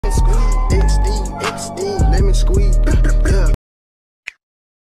lemon squeeze. Yeah.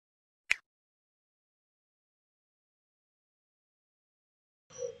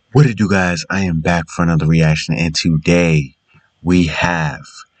 What it do, guys? I am back for another reaction, and today we have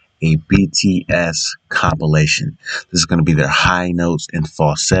a BTS compilation. This is going to be their high notes and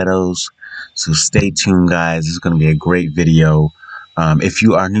falsettos, so stay tuned, guys. This is going to be a great video. If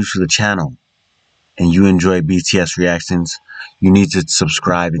you are new to the channel and you enjoy BTS reactions, you need to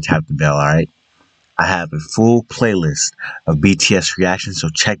subscribe and tap the bell, alright? I have a full playlist of BTS reactions, so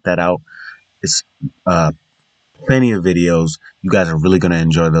check that out. It's plenty of videos. You guys are really going to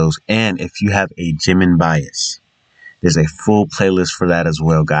enjoy those. And if you have a Jimin bias, there's a full playlist for that as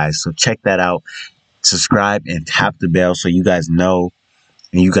well, guys. So check that out. Subscribe and tap the bell so you guys know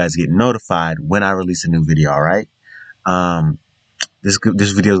and you guys get notified when I release a new video, all right? This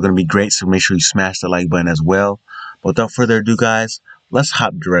video is going to be great, so make sure you smash the like button as well. But without further ado, guys, let's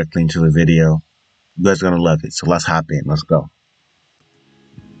hop directly into the video. You guys are going to love it, so let's hop in. Let's go.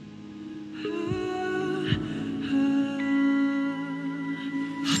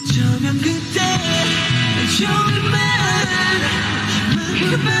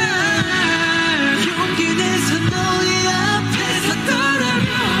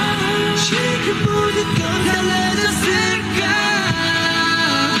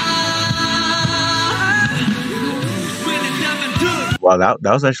 Wow,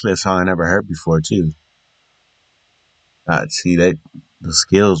 that was actually a song I never heard before too. See that the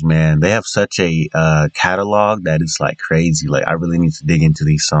skills, man. They have such a catalog that it's like crazy. Like I really need to dig into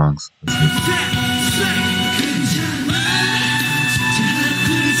these songs.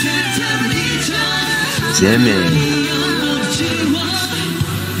 Jimin.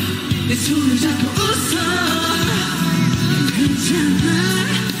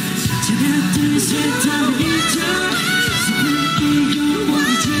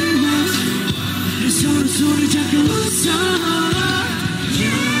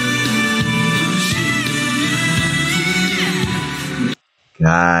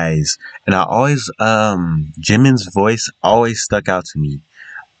 Guys, and I always Jimin's voice always stuck out to me.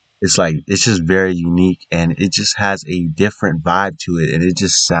 It's like it's just very unique and it just has a different vibe to it, and it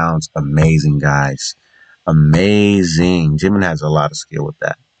just sounds amazing, guys. Amazing. Jimin has a lot of skill with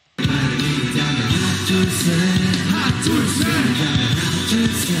that.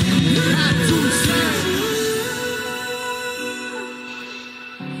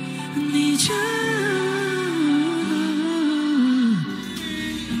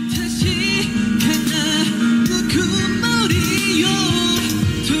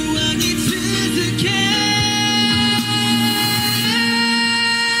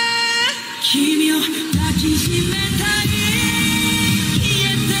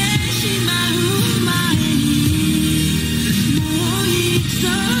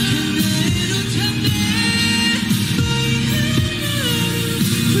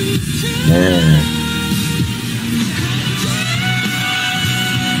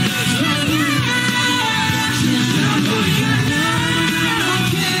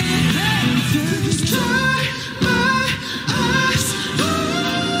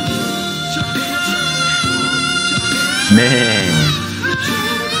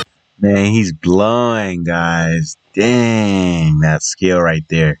 Man, he's blowing, guys. Dang, that skill right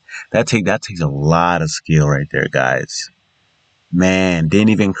there. That takes a lot of skill right there, guys. Man, didn't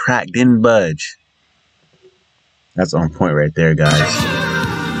even crack, didn't budge. That's on point right there, guys.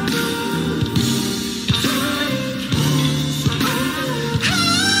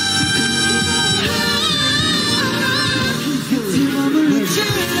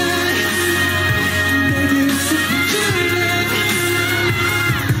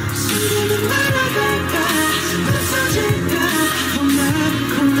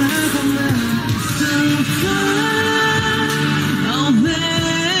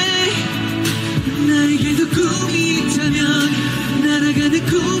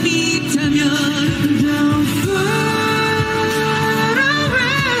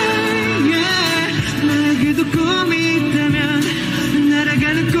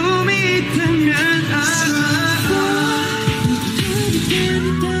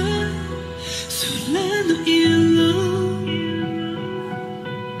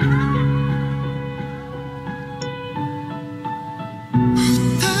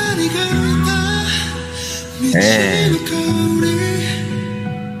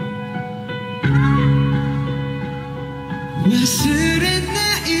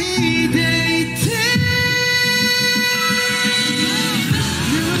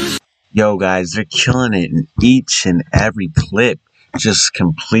 Yo, guys, they're killing it in each and every clip. Just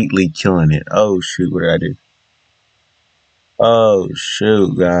completely killing it. Oh, shoot, what did I do? Oh,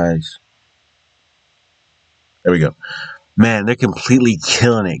 shoot, guys. There we go. Man, they're completely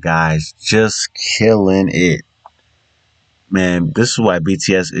killing it, guys. Just killing it. Man, this is why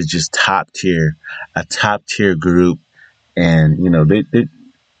BTS is just top tier. A top tier group. And, you know, they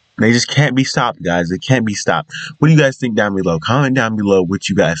just can't be stopped, guys. They can't be stopped. What do you guys think down below? Comment down below what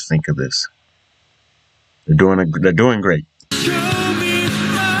you guys think of this. They're doing great.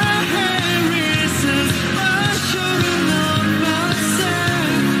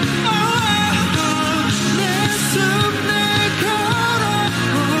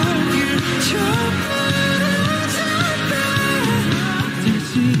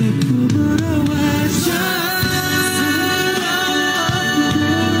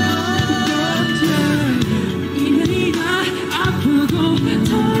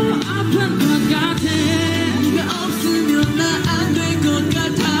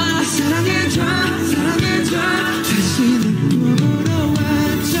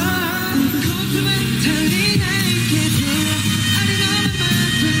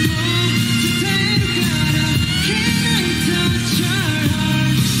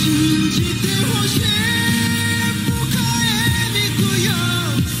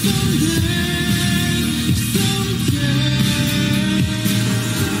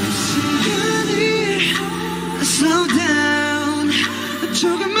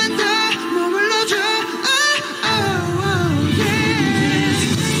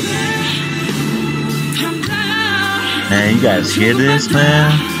 Man, you guys hear this,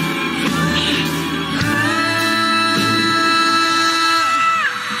 man?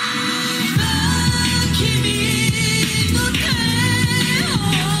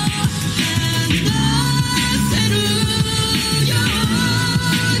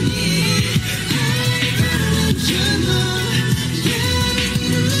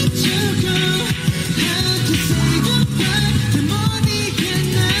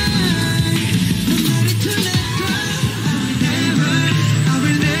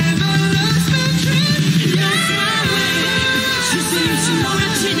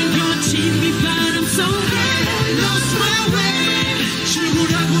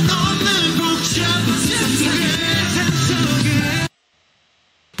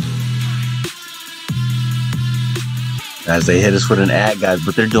 As they hit us with an ad, guys,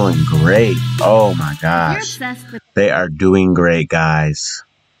 but they're doing great. Oh my gosh. They are doing great, guys.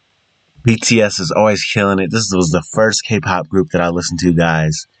 BTS is always killing it. This was the first K-pop group that I listened to,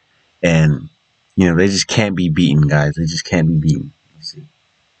 guys. And, you know, they just can't be beaten, guys. They just can't be beaten. Let's see.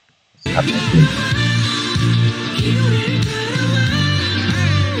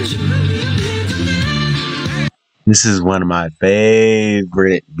 This is one of my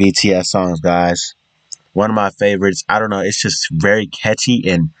favorite BTS songs, guys. One of my favorites. I don't know. It's just very catchy,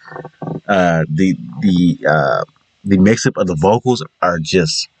 and the mix-up of the vocals are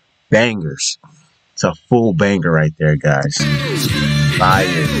just bangers. It's a full banger right there, guys.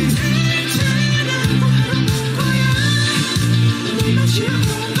 Fire.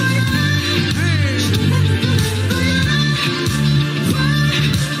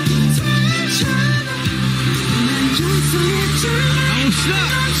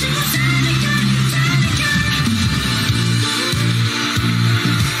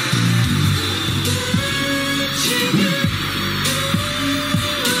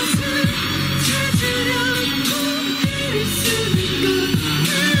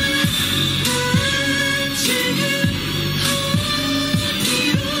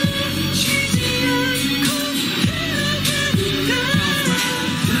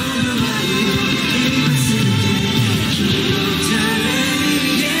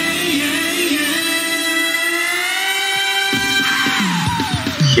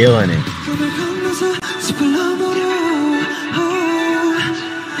 Killing it.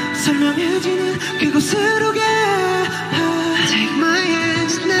 Take my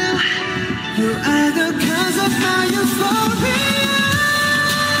hands now. You are the cause of my euphoria.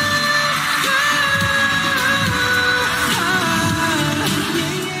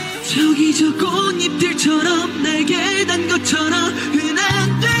 저기 저 꽃잎들처럼 날개 단 것처럼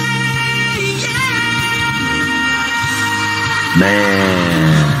흔한데. Man.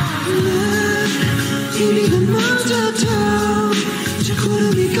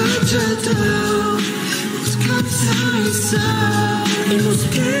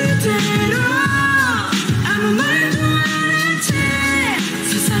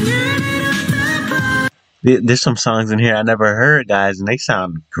 There's some songs in here I never heard, guys, and they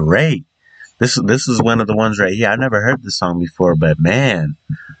sound great. This is one of the ones right here. I never heard this song before, but man,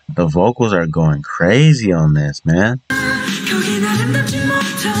 the vocals are going crazy on this, man.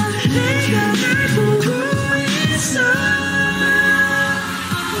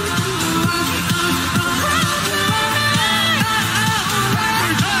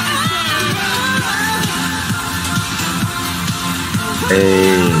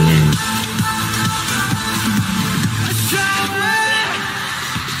 Hey.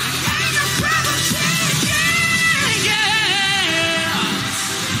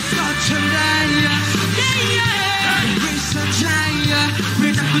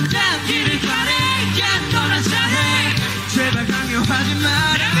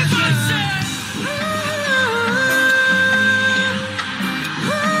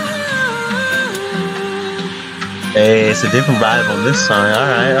 Hey, it's a different vibe on this song.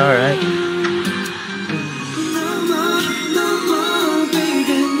 Alright, alright.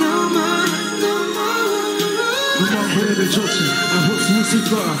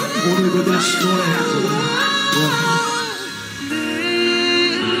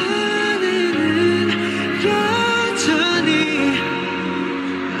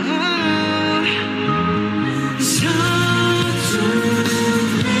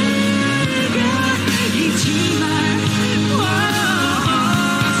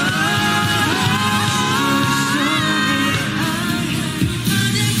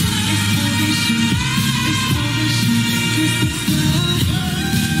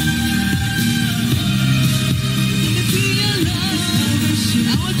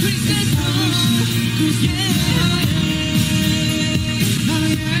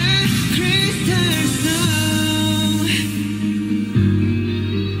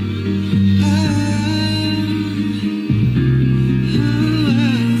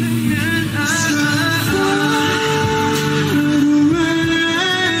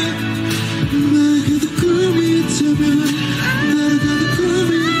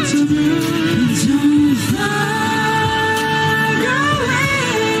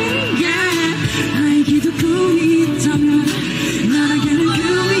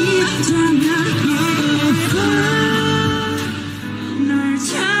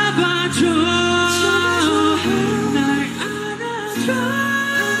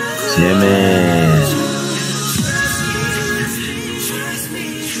 Jimin.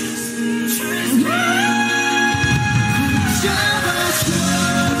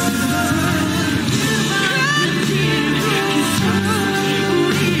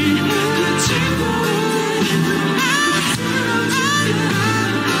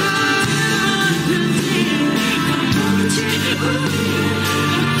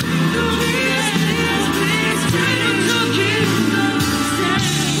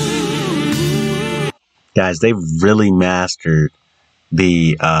 Guys, they really mastered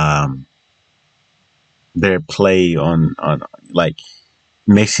the their play on like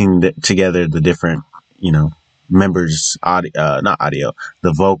mixing together the different, you know, members audio, not audio,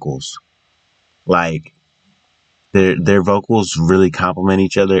 the vocals. Like their vocals really complement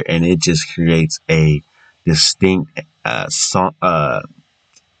each other, and it just creates a distinct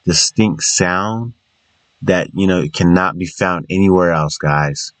distinct sound that, you know, cannot be found anywhere else,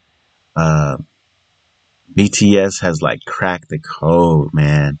 guys. BTS has like cracked the code,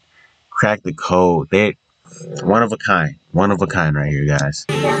 man. Cracked the code. They one of a kind right here, guys.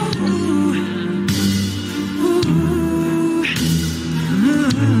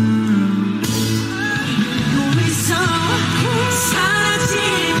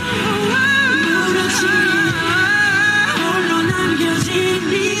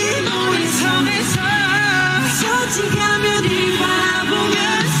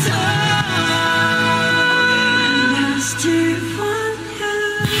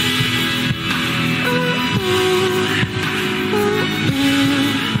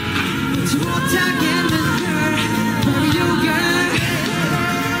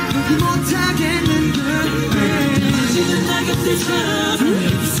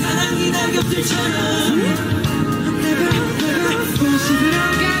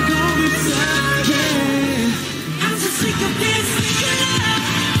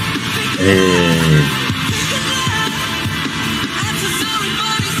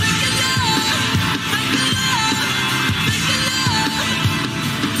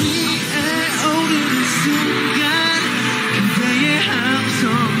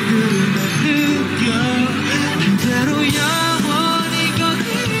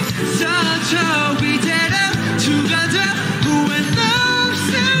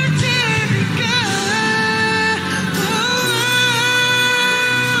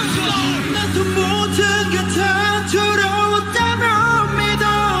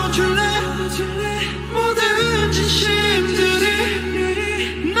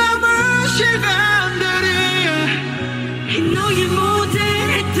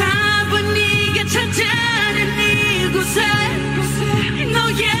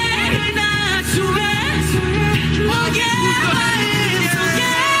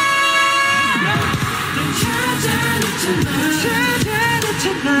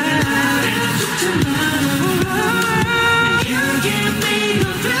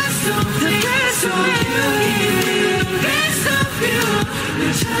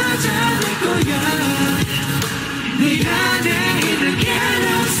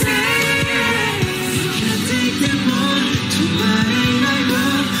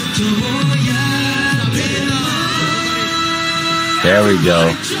 There we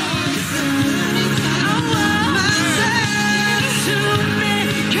go.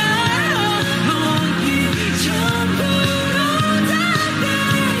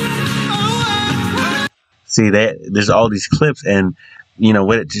 See, there's all these clips, and you know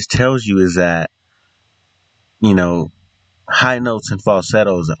what it just tells you is that, you know, high notes and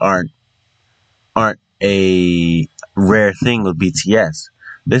falsettos aren't a rare thing with BTS.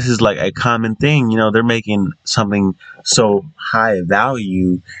 This is like a common thing. You know, they're making something so high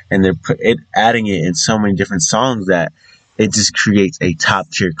value, and they're adding it in so many different songs that it just creates a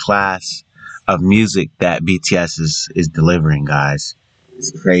top tier class of music that BTS is delivering, guys. It's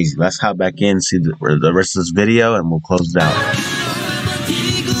crazy. Let's hop back in and see the rest of this video, and we'll close it out.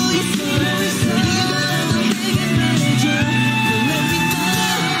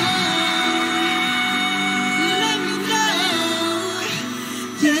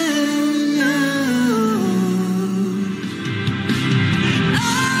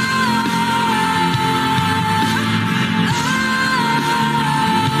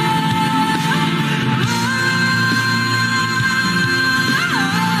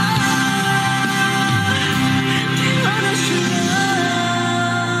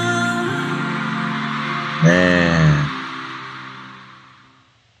 Man.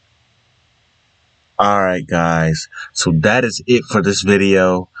 Alright, guys. So that is it for this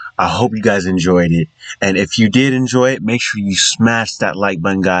video. I hope you guys enjoyed it. And if you did enjoy it, make sure you smash that like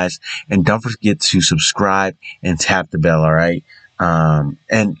button, guys. And don't forget to subscribe and tap the bell, alright?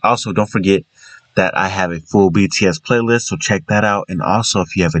 And also, don't forget that I have a full BTS playlist, so check that out. And also,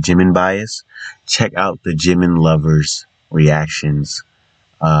 if you have a Jimin bias, check out the Jimin Lovers Reactions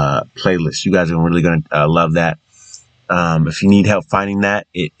playlist. You guys are really going to love that. If you need help finding that,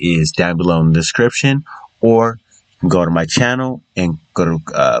 it is down below in the description, or you can go to my channel and go to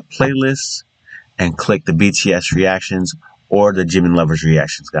playlists and click the BTS reactions or the Jimin Lovers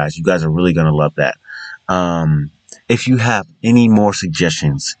reactions, guys. You guys are really going to love that. If you have any more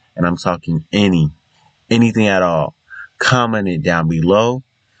suggestions, and I'm talking anything at all, comment it down below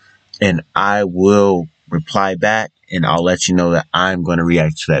and I will reply back, and I'll let you know that I'm going to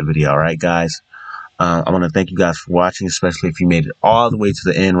react to that video. All right, guys. I want to thank you guys for watching, especially if you made it all the way to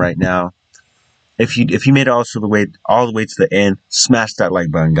the end right now. If you made it all the way to the end, smash that like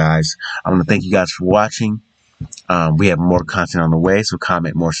button, guys. I want to thank you guys for watching. We have more content on the way, so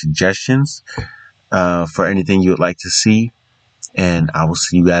comment more suggestions for anything you would like to see, and I will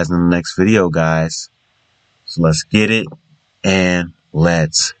see you guys in the next video, guys. So let's get it and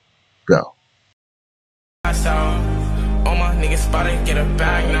let's go. All my niggas spotted, get a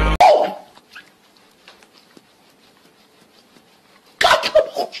bag now.